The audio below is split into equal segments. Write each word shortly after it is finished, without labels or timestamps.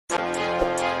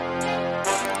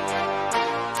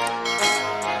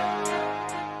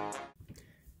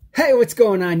what's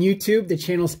going on YouTube? The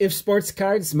channel's If Sports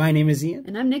Cards. My name is Ian.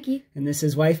 And I'm Nikki. And this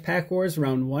is Wife Pack Wars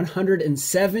round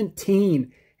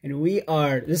 117. And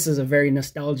this is a very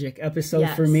nostalgic episode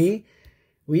for me.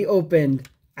 We opened,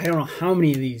 I don't know how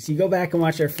many of these. You go back and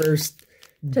watch our first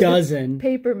dozen.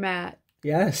 Paper mat.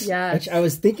 Yes. Which I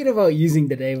was thinking about using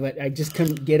today, but I just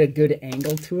couldn't get a good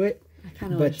angle to it. I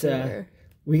kind of wish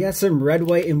we got some red,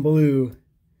 white, and blue.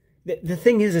 The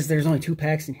thing is there's only 2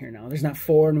 packs in here now. There's not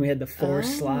 4, and we had the 4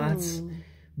 slots.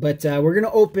 But we're going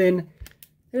to open...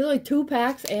 There's only 2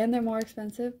 packs, and they're more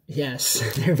expensive? Yes,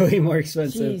 they're way more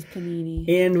expensive. Jeez, Panini.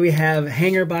 And we have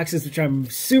hanger boxes, which I'm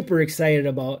super excited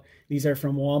about. These are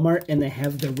from Walmart, and they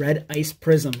have the Red Ice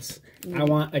Prizms. I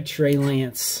want a Trey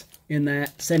Lance in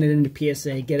that. Send it into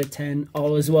PSA. Get a 10.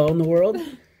 All is well in the world.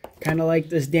 Kind of like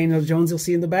this Daniel Jones you'll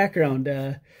see in the background.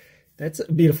 That's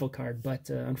a beautiful card, but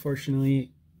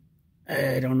unfortunately...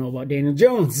 I don't know about Daniel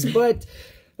Jones, but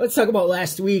let's talk about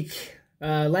last week.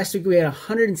 Last week we had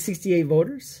 168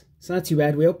 voters. It's not too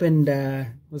bad. We opened,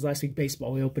 was last week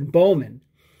baseball. We opened Bowman.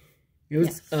 It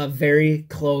was a very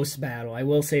close battle. I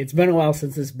will say it's been a while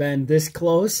since it's been this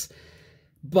close.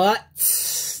 But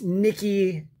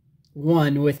Nikki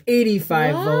won with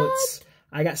 85 votes.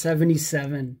 I got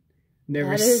 77. There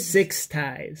were 6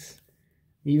 ties.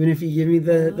 Even if you give me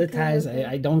the ties,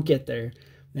 I don't get there.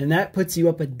 And that puts you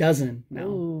up a dozen now.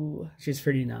 Ooh. Which is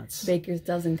pretty nuts. Baker's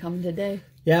dozen come today.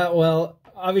 Yeah, well,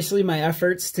 obviously my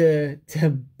efforts to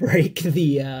break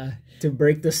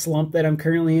the slump that I'm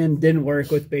currently in didn't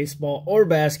work with baseball or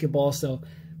basketball. So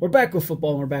we're back with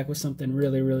football, and we're back with something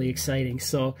really, really exciting.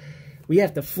 So we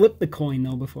have to flip the coin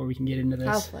though before we can get into this.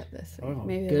 I'll flip this. Oh,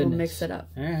 maybe we'll mix it up.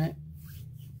 All right.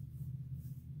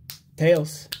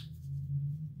 Tails.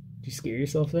 Did you scare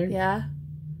yourself there? Yeah.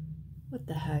 What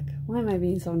the heck? Why am I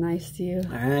being so nice to you?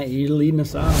 All right, you're leading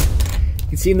us off. You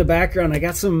can see in the background, I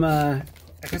got some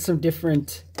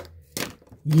different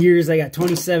years. I got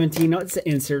 2017. No, it's the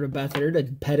insert of Bethard.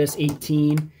 The Pettis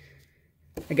 18.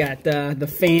 I got the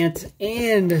Fant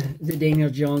and the Daniel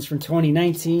Jones from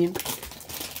 2019.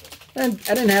 And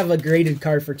I didn't have a graded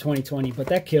card for 2020, but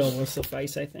that kit will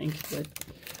suffice, I think.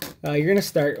 But you're gonna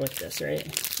start with this, right?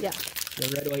 Yeah.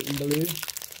 The red, white, and blue.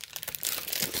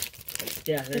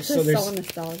 Yeah, this is so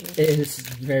nostalgic. It is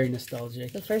very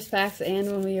nostalgic. The first packs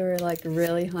and when we were like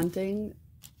really hunting.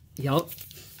 Yup.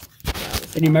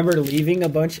 And you remember leaving a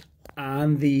bunch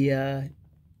on the do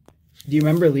you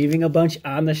remember leaving a bunch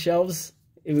on the shelves?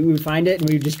 We would find it and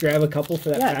we would just grab a couple for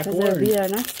that pack war. Yeah, because it'll be there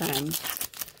next time.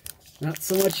 Not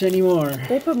so much anymore.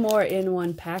 They put more in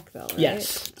one pack though, right?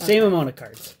 Yes. Okay. Same amount of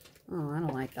cards. Oh, I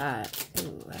don't like that.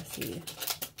 Ooh, I see.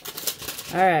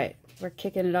 Alright. We're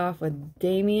kicking it off with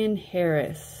Damian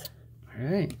Harris. All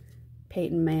right.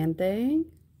 Peyton Manning.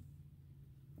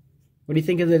 What do you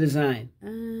think of the design?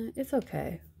 It's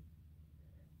okay.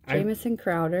 Jamison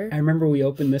Crowder. I remember we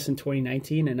opened this in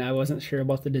 2019, and I wasn't sure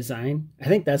about the design. I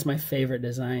think that's my favorite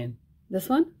design. This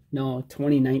one? No,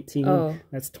 2019. Oh.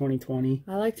 That's 2020.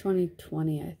 I like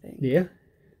 2020, I think. Yeah?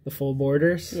 The full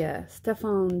borders? Yeah.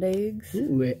 Stephon Diggs.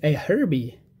 Ooh, a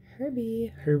Herbie.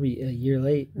 Herbie, a year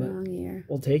late. But wrong year.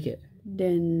 We'll take it.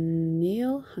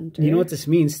 Danielle Hunter. You know what this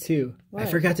means, too? What? I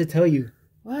forgot to tell you.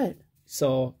 What?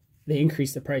 So, they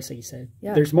increased the price, like you said.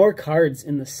 Yeah. There's more cards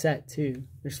in the set, too.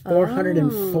 There's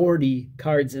 440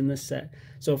 cards in this set.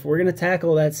 So, if we're going to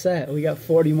tackle that set, we got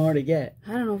 40 more to get.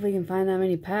 I don't know if we can find that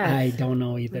many packs. I don't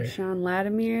know either. Sean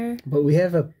Latimer. But we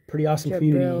have a pretty awesome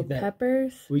community that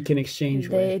Peppers. We can exchange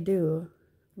with. They do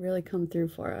really come through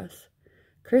for us.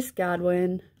 Chris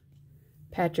Godwin.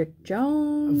 Patrick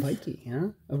Jones. A Viking, huh?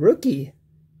 A rookie.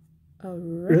 A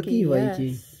rookie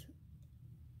Viking.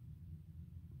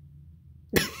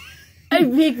 Yes. I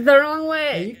peeked the wrong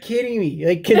way. Are you kidding me?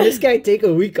 Like, can this guy take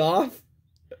a week off?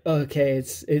 Okay,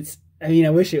 it's. I mean,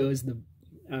 I wish it was the.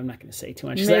 I'm not going to say too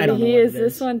much. Maybe I don't know he what is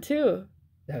this one too.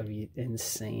 That would be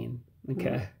insane.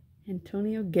 Okay.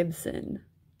 Antonio Gibson.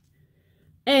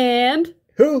 And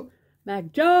who?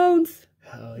 Mac Jones.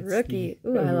 Oh, rookie.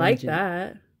 Ooh, I like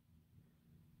that.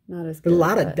 Not as good. There's a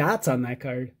lot of dots on that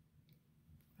card.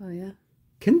 Oh, yeah.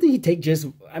 Couldn't he take just...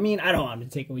 I mean, I don't want him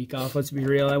to take a week off. Let's be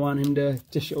real. I want him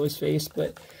to show his face,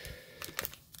 but...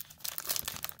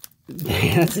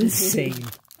 That's insane.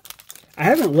 I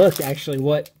haven't looked, actually,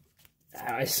 what...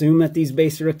 I assume that these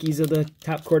base rookies of the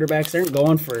top quarterbacks aren't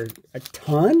going for a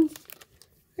ton?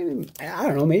 I mean, I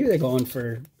don't know. Maybe they're going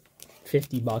for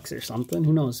 $50 or something.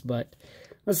 Who knows? But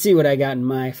let's see what I got in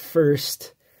my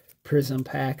first Prizm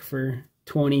pack for...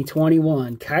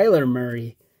 2021, Kyler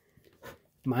Murray,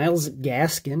 Myles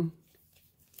Gaskin.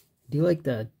 I do like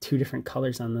the 2 different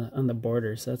colors on the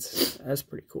borders. That's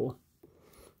pretty cool.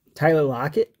 Tyler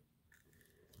Lockett,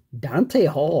 Dante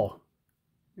Hall.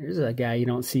 There's a guy you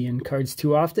don't see in cards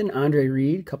too often. Andre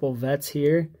Reed, couple vets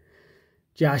here.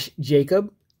 Josh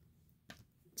Jacobs.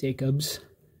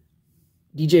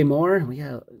 DJ Moore. We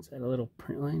got, is that a little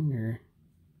print line? Or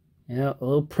yeah, a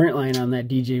little print line on that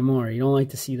DJ Moore. You don't like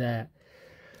to see that.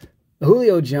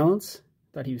 Julio Jones.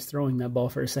 Thought he was throwing that ball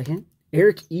for a second.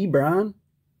 Eric Ebron.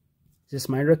 Is this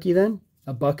my rookie then?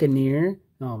 A Buccaneer.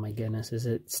 Oh my goodness. Is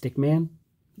it Stickman?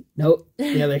 Nope.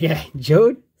 The other guy.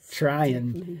 Joe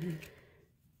Tryon.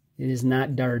 It is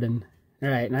not Darden. All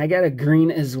right. And I got a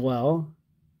green as well.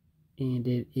 And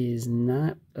it is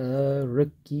not a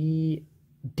rookie.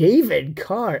 David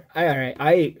Carr. All right.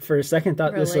 I for a second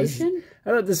thought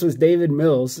this was David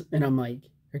Mills. And I'm like,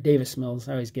 or Davis Mills.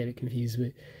 I always get it confused.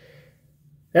 But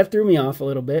that threw me off a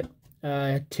little bit.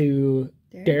 To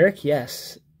Derek.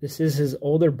 Yes. This is his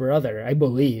older brother, I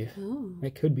believe. Oh.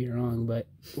 I could be wrong, but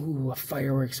ooh,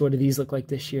 fireworks. What do these look like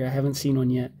this year? I haven't seen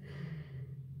one yet.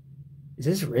 Is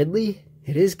this Ridley?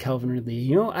 It is Calvin Ridley.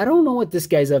 You know, I don't know what this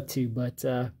guy's up to, but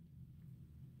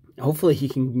hopefully he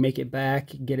can make it back,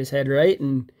 get his head right,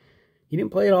 and he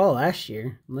didn't play at all last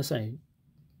year,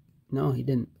 no, he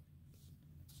didn't.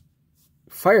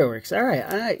 Fireworks. All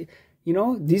right. You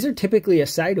know, these are typically a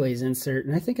sideways insert,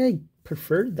 and I think I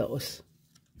preferred those.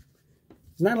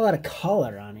 There's not a lot of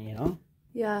color on it, you know?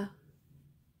 Yeah.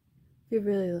 If you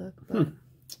really look. But...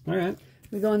 All right.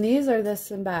 We going these or this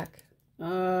and back?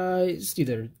 Just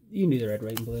either. You can do the red,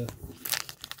 white, and blue.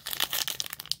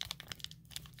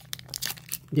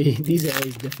 These are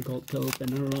always difficult to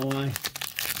open. I don't know why.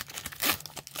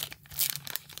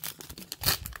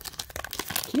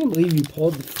 I can't believe you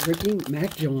pulled the freaking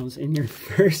Mac Jones in your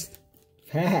first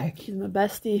pack. He's my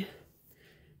bestie.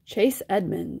 Chase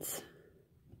Edmonds.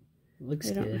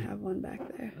 Looks good. I don't have one back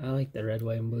there. I like the red,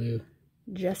 white, and blue.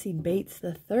 Jesse Bates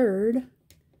the third.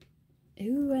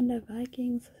 Ooh, and the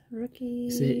Vikings rookie.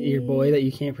 Is it your boy that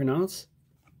you can't pronounce?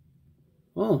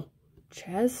 Oh.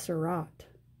 Chaz Surratt.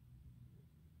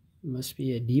 Must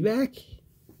be a D-back?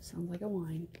 Sounds like a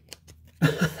wine.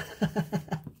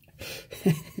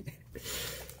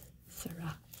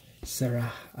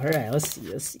 Sarah. All right, let's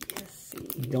see.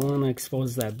 You don't want to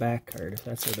expose that back card if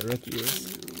that's where the rookie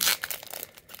is.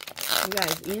 You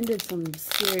guys, Ian did some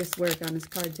serious work on his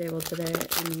card table today,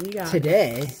 and we got...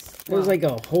 Today? It was like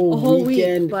a whole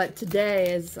weekend. Week, but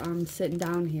today, as I'm sitting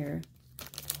down here,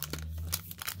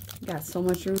 got so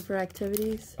much room for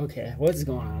activities. Okay, what's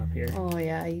going on up here? Oh,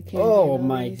 yeah, you can't... Oh,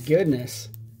 my goodness.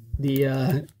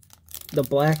 The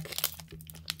black...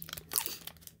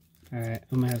 All right,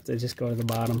 I'm going to have to just go to the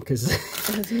bottom, because...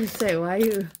 I was going to say, why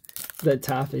you... The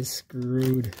top is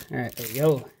screwed. All right, there we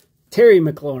go. Terry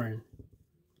McLaurin.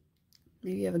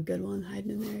 Maybe you have a good one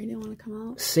hiding in there. You didn't want to come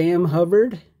out. Sam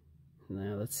Hubbard.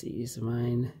 Now, let's see. He's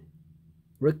mine.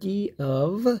 Rookie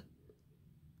of...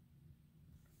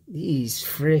 These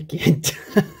freaking...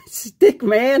 Stick,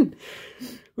 man.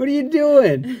 What are you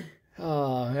doing?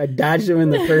 Oh, I dodged him in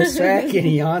the first pack, and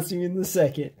he haunts me in the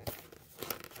second.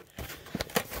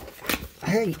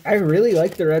 I really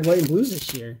like the red, white, and blues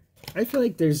this year. I feel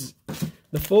like there's...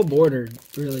 The full border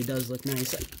really does look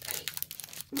nice. I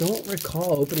don't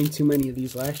recall opening too many of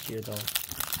these last year, though.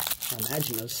 I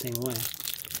imagine it was the same way.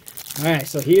 Alright,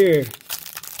 so here,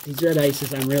 these red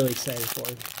ices I'm really excited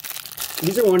for.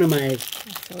 These are one of my... I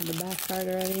showed the back card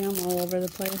already. I'm all over the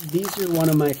place. These are one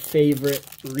of my favorite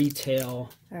retail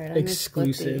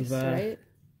exclusive... These, right?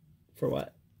 For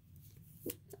what?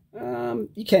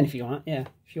 You can if you want, yeah.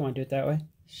 If you want to do it that way.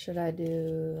 Should I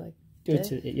do like do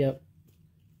this? It to yep.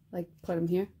 Like put them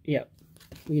here? Yep.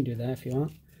 We can do that if you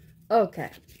want. Okay.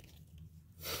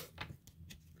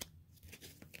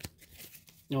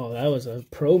 Oh, that was a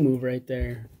pro move right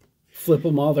there. Flip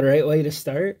them all the right way to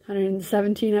start.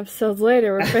 117 episodes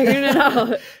later, we're figuring it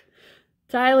out.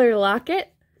 Tyler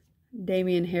Lockett.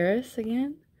 Damian Harris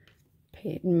again.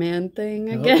 Peyton Man-Thing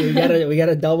again. Oh, we got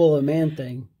a double a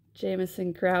Man-Thing.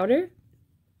 Jamison Crowder.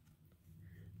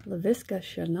 LaVisca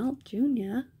Chenault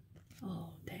Jr. Oh,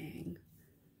 dang.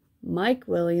 Mike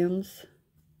Williams.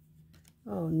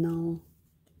 Oh, no.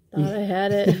 Thought I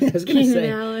had it. I was going to say,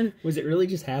 Allen. Was it really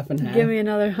just half and half? Give me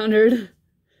another 100.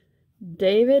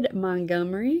 David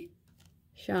Montgomery.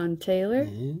 Sean Taylor.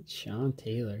 Sean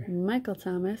Taylor. Michael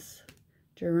Thomas.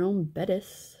 Jerome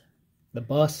Bettis. The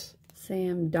bus.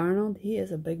 Sam Darnold. He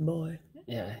is a big boy.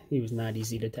 Yeah, he was not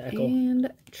easy to tackle.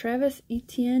 And Travis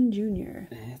Etienne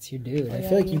Jr. That's your dude. Oh, I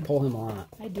feel like you pull him a lot.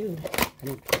 I do.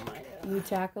 You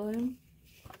tackle him?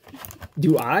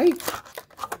 Do I?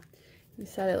 You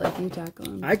said it like you tackle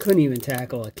him. I couldn't even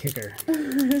tackle a kicker.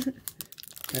 I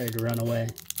had to run away.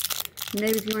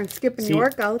 Maybe if you weren't skipping your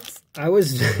workouts. I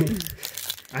was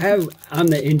I have on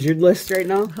the injured list right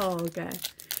now. Oh, okay.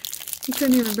 You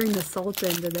couldn't even bring the salt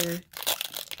into there.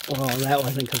 Well, that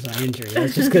wasn't because of my injury.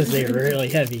 That's just because they were really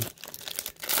heavy.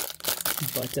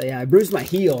 But yeah, I bruised my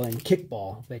heel in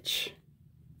kickball, which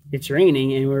it's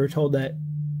raining, and we were told that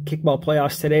kickball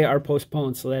playoffs today are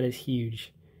postponed, so that is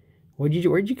huge. Where'd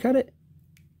you cut it?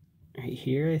 Right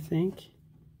here, I think.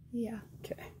 Yeah.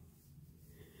 Okay.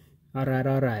 All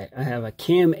right. I have a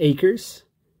Cam Akers.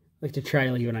 I like to try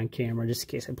to leave it on camera just in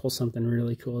case I pull something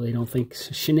really cool. They don't think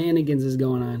shenanigans is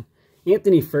going on.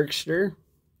 Anthony Fitzgerald,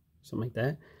 something like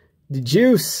that. The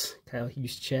Juice, Kyle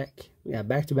Hughes check. We got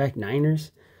back-to-back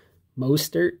Niners.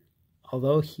 Mostert,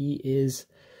 although he is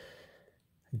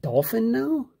a Dolphin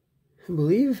now, I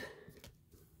believe.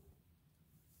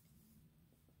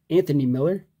 Anthony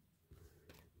Miller.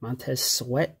 Montez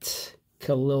Sweat.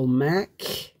 Khalil Mack.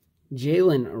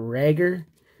 Jalen Rager.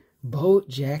 Bo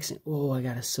Jackson. Oh, I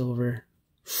got a silver.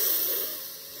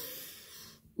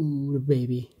 Ooh, the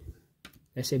baby.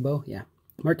 Did I say Bo? Yeah.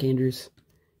 Mark Andrews.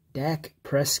 Dak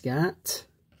Prescott.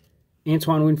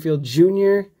 Antoine Winfield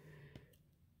Jr.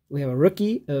 We have a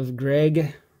rookie of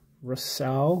Greg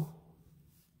Rousseau.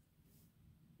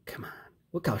 Come on.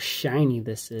 Look how shiny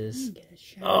this is.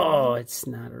 Oh, it's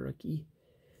not a rookie.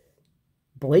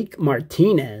 Blake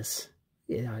Martinez.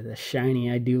 Yeah, the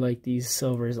shiny. I do like these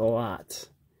silvers a lot.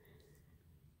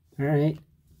 All right.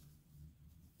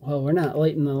 Well, we're not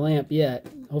lighting the lamp yet.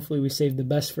 Hopefully we saved the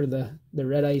best for the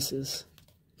red ices.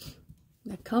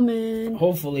 They're coming.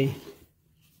 Hopefully.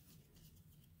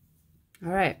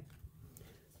 All right.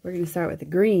 We're going to start with the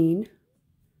green.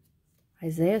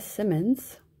 Isaiah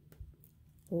Simmons.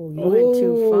 Oh, you went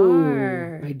too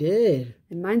far. I did.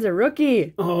 And mine's a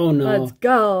rookie. Oh, no. Let's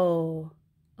go.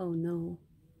 Oh, no.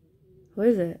 Who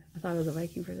is it? I thought it was a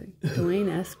Viking person. Dwayne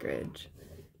Eskridge.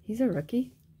 He's a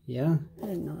rookie? Yeah. I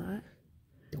didn't know that.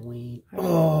 Dwayne.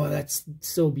 Oh, that's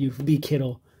so beautiful. B.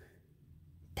 Kittle.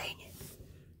 Dang it.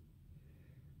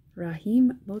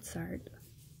 Raheem Mostert.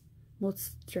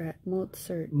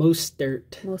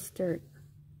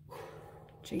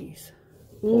 Jeez.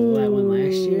 Pulled that one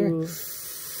last year.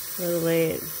 A little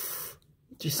late.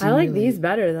 Just I like these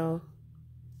better, though.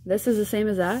 This is the same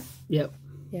as that? Yep.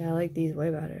 Yeah, I like these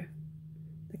way better.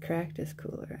 The cracked is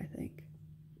cooler, I think.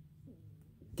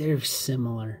 They're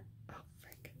similar. Oh,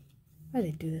 frick. Why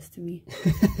they do this to me?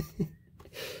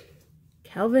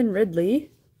 Calvin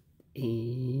Ridley.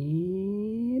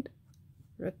 And...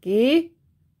 Rookie.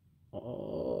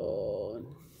 Oh...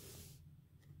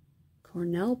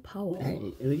 Cornell Powell.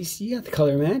 Hey, at least you got the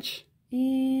color match.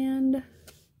 And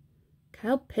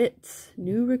Kyle Pitts,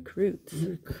 new recruits. New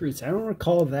recruits. I don't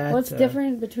recall that. What's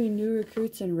different between new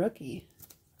recruits and rookie?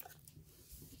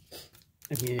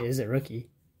 I mean, it is a rookie.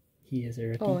 He is a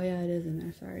rookie. Oh, yeah, it is in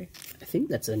there. Sorry. I think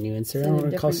that's a new insert. It's I in don't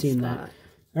a recall different seeing spot. that.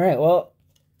 All right, well,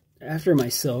 after my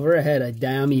silver, I had a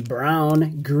Dami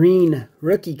Brown green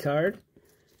rookie card.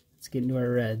 Let's get into our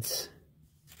reds.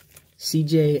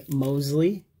 CJ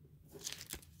Mosley.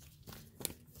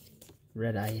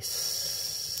 Red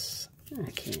Ice.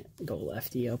 I can't go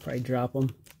lefty. I'll probably drop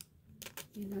them.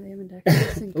 You know, they haven't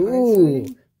decorated Ooh,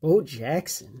 Bo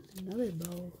Jackson. Another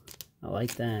bow. I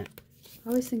like that. I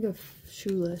always think of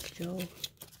Shoeless Joe.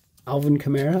 Alvin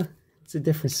Kamara. It's a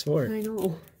different sport. I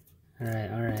know. All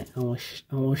right.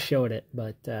 Almost showed it,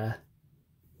 but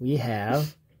we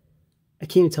have. I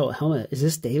can't even tell what helmet. Is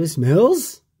this Davis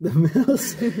Mills? The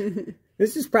Mills.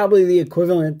 This is probably the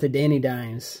equivalent to Danny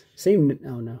Dimes. Same.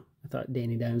 Oh no. I thought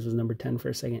Danny Dimes was number 10 for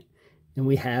a second. And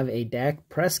we have a Dak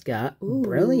Prescott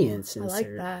Brilliance insert. I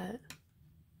like that.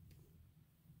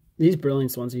 These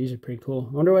Brilliance ones are usually pretty cool.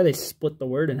 I wonder why they split the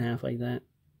word in half like that.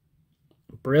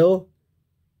 Brill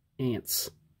Ants.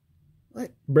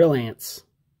 What? Brill Ants.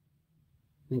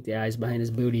 I think the eye's behind his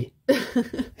booty.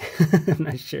 I'm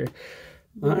not sure.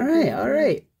 All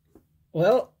right.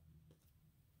 Well,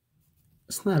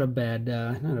 it's not a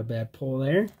bad pull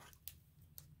there.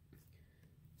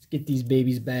 Get these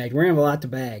babies bagged. We're going to have a lot to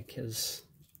bag because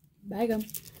bag them.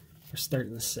 We're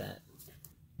starting the set.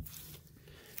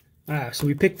 All right, so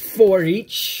we picked 4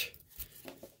 each.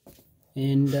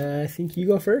 And I think you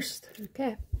go first.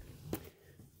 Okay.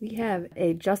 We have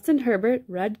a Justin Herbert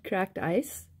red cracked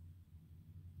ice.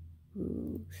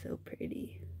 Ooh, so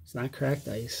pretty. It's not cracked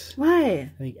ice.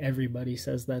 Why? I think everybody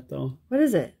says that, though. What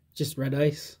is it? Just red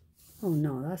ice. Oh,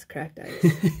 no, that's cracked ice.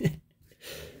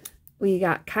 We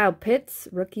got Kyle Pitts,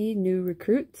 rookie, new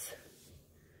recruits.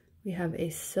 We have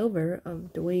a silver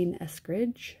of Dwayne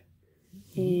Eskridge.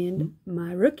 And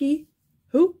my rookie,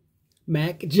 who?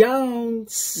 Mac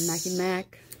Jones. Mackie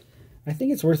Mac. I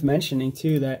think it's worth mentioning,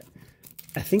 too, that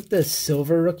I think the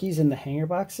silver rookies in the hanger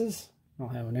boxes I'll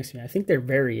have one next to me. I think they're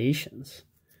variations.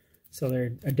 So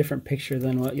they're a different picture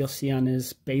than what you'll see on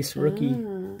his base rookie.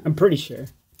 I'm pretty sure.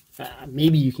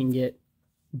 Maybe you can get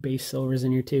base silvers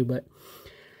in here too, but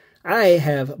I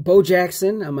have Bo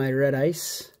Jackson on my Red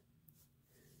Ice.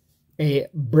 A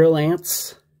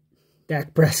Brilliance,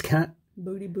 Dak Prescott.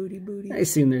 Booty, booty, booty. I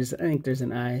think there's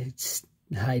an eye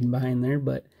hiding behind there,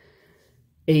 but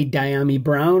a Diami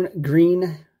Brown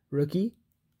green rookie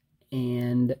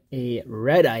and a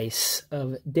Red Ice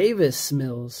of Davis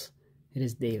Mills. It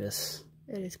is Davis.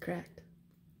 It is cracked.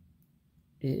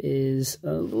 It is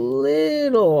a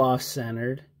little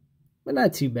off-centered, but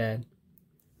not too bad.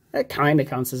 That kind of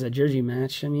counts as a jersey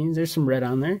match. I mean, there's some red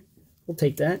on there. We'll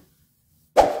take that.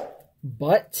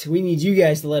 But we need you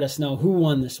guys to let us know who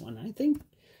won this one. I think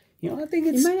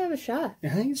it's... You might have a shot. I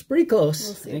think it's pretty close.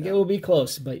 We'll see, I think it will be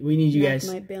close, but we need you guys...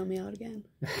 might bail me out again.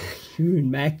 You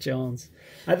and Mac Jones.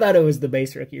 I thought it was the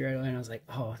base rookie right away, and I was like,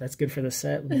 oh, that's good for the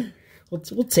set.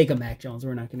 We'll take a Mac Jones.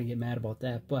 We're not going to get mad about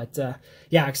that. But,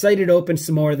 yeah, excited to open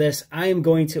some more of this. I am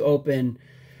going to open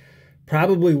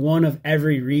probably one of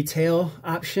every retail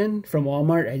option from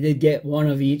Walmart. I did get one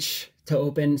of each to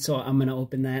open, so I'm going to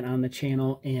open that on the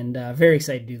channel, and very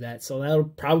excited to do that. So that'll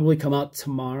probably come out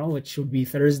tomorrow, which would be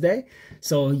Thursday.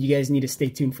 So you guys need to stay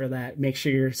tuned for that. Make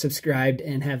sure you're subscribed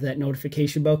and have that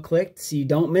notification bell clicked so you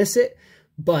don't miss it.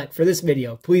 But for this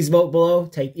video, please vote below.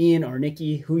 Type Ian or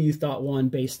Nikki who you thought won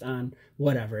based on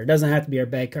whatever. It doesn't have to be our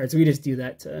bag cards. We just do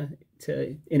that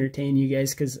to entertain you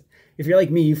guys, because if you're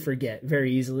like me, you forget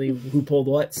very easily who pulled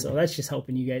what. So that's just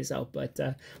helping you guys out. But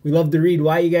we love to read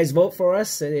why you guys vote for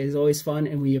us. It is always fun,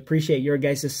 and we appreciate your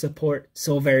guys' support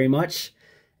so very much.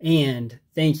 And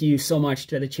thank you so much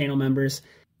to the channel members.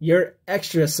 Your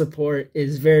extra support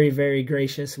is very, very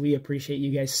gracious. We appreciate you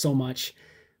guys so much.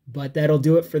 But that'll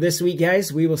do it for this week,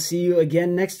 guys. We will see you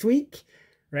again next week,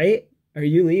 right? Are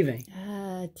you leaving?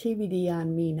 TBD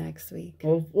on me next week.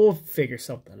 We'll figure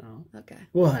something out. Okay.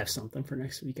 We'll have something for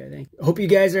next week, I think. Hope you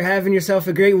guys are having yourself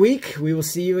a great week. We will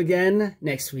see you again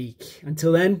next week.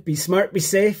 Until then, be smart, be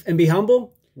safe, and be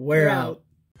humble. We're out.